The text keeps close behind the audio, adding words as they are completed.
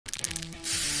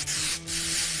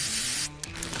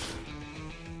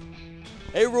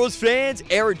Hey Royals fans,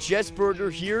 Erik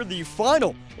Jesberger here, the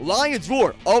final Lions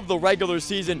roar of the regular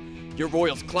season. Your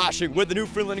Royals clashing with the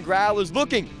Newfoundland Growlers,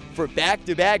 looking for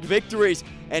back-to-back victories.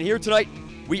 And here tonight,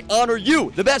 we honor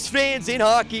you, the best fans in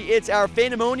hockey. It's our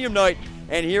Fandemonium Night.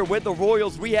 And here with the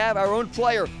Royals, we have our own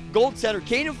player, goaltender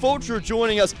Kaden Fulcher,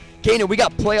 joining us. Kaden, we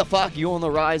got playoff hockey on the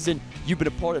horizon. You've been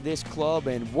a part of this club,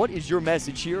 and what is your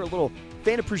message here? A little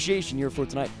fan appreciation here for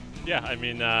tonight. Yeah, I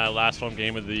mean, last home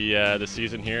game of the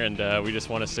season here, and we just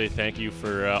want to say thank you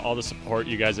for all the support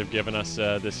you guys have given us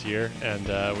this year.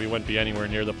 And we wouldn't be anywhere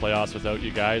near the playoffs without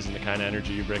you guys and the kind of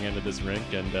energy you bring into this rink.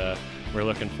 And we're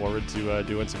looking forward to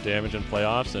doing some damage in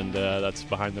playoffs, and that's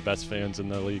behind the best fans in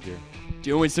the league here.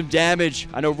 Doing some damage.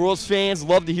 I know Royals fans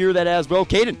love to hear that as well.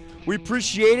 Kaden, we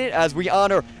appreciate it as we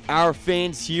honor our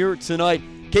fans here tonight.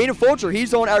 Kaden Fulcher,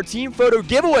 he's on our team photo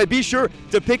giveaway. Be sure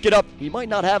to pick it up. He might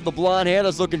not have the blonde hair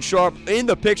that's looking sharp in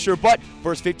the picture, but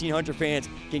first 1,500 fans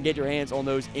can get your hands on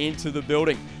those into the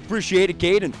building. Appreciate it,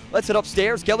 Kaden. Let's head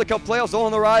upstairs. Kelly Cup playoffs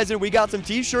on the horizon. We got some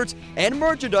t-shirts and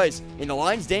merchandise in the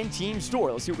Lions Den team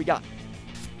store. Let's see what we got.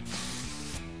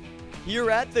 Here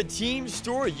at the team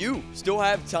store, you still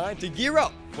have time to gear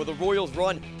up for the Royals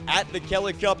run at the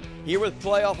Kelly Cup. Here with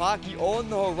playoff hockey on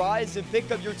the horizon,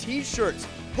 pick up your t-shirts.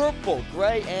 Purple,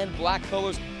 gray, and black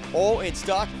colors all in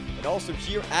stock. And also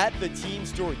here at the team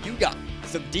store, you got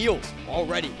some deals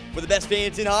already for the best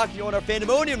fans in hockey on our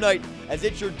Fandemonium Night, as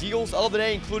it's your deals of the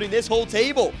day, including this whole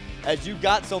table, as you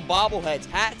got some bobbleheads,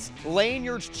 hats,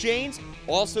 lanyards, chains,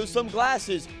 also some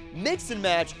glasses. Mix and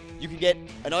match. You can get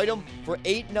an item for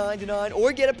 $8.99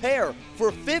 or get a pair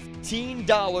for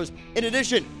 $15, in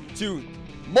addition to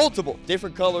multiple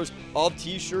different colors of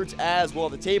t-shirts as well.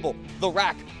 The table, the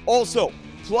rack, also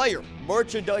player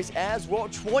merchandise as well,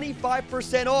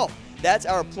 25% off. That's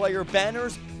our player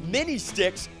banners, mini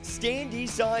sticks, standee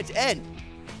signs, and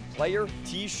player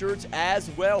t-shirts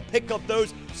as well. Pick up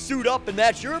those, suit up, and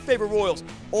match your favorite Royals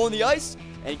on the ice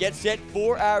and get set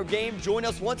for our game. Join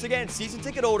us once again, season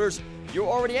ticket holders. You're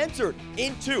already entered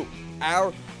into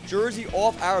our jersey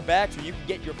off our backs, where you can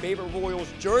get your favorite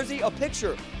Royals jersey, a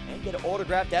picture, and get it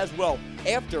autographed as well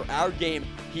after our game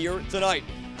here tonight.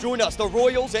 Join us, the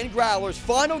Royals and Growlers,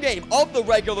 final game of the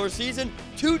regular season.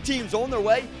 Two teams on their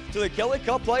way to the Kelly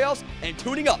Cup playoffs, and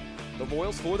tuning up the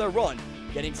Royals for their run,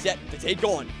 getting set to take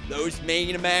on those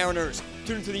Maine Mariners.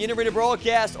 Tune into the integrated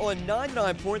broadcast on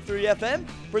 99.3 FM,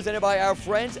 presented by our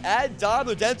friends at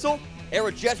Dobler Dental.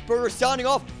 Erik Jesberger signing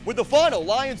off with the final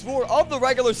Lions roar of the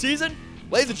regular season.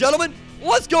 Ladies and gentlemen,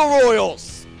 let's go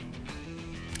Royals!